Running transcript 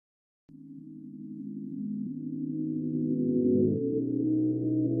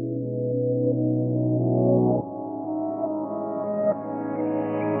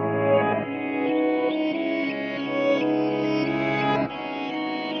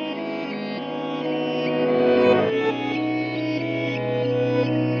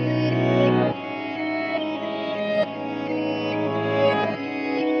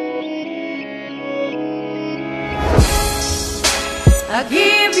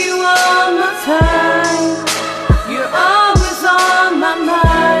you all my time. You're always on my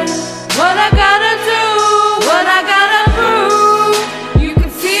mind. What I gotta do, what I gotta prove, you can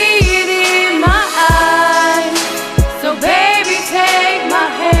see it in my eyes. So baby, take my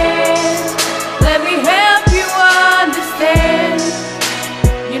hand, let me help you understand.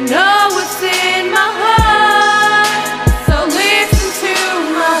 You know what's in my heart, so listen to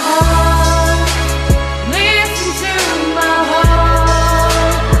my heart, listen to my heart.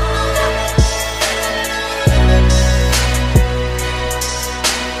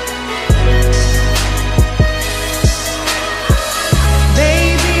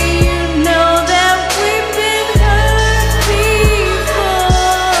 Baby, you know that we've been hurt before.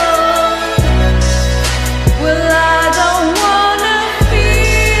 Well, I don't wanna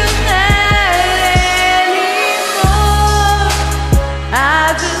feel that anymore.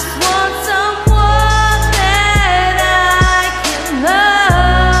 I just want someone that I can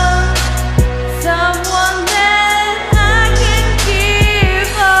love, someone that I can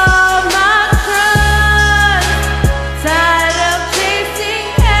give all my trust. Tired of chasing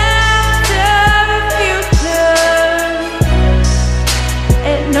after a future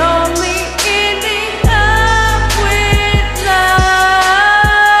and only ending up with love.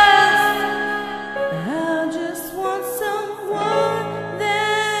 I just want someone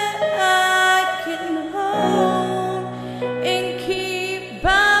that I can hold and keep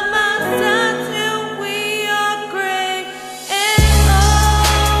by my side till we are gray and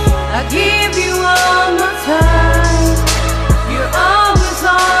old. I give you all my time. You're always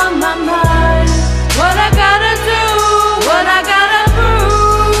on my mind. What I gotta do, what I gotta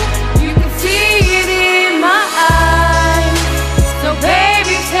prove, you can see it in my eyes. So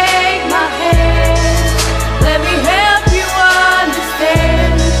baby, take my hand, let me help you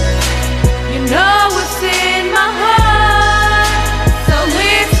understand. You know what's in my heart, so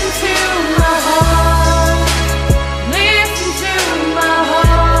listen to my heart, listen to my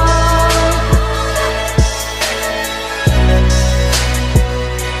heart.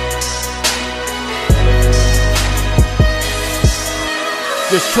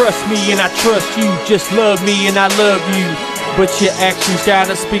 Just trust me and I trust you. Just love me and I love you. But your actions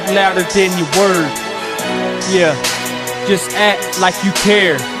gotta speak louder than your words. Yeah, just act like you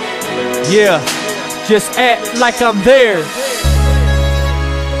care. Yeah, just act like I'm there.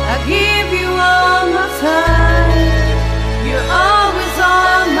 I give you all my time. You're always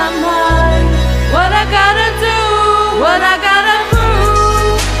on my mind. What I gotta do, what I gotta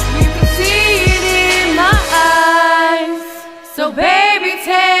prove, you can see it in my eyes. So baby,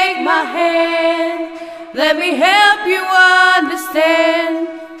 take my hand, let me help you understand.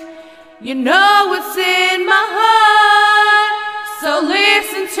 You know what's in my heart, so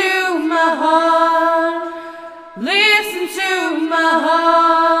listen to my heart.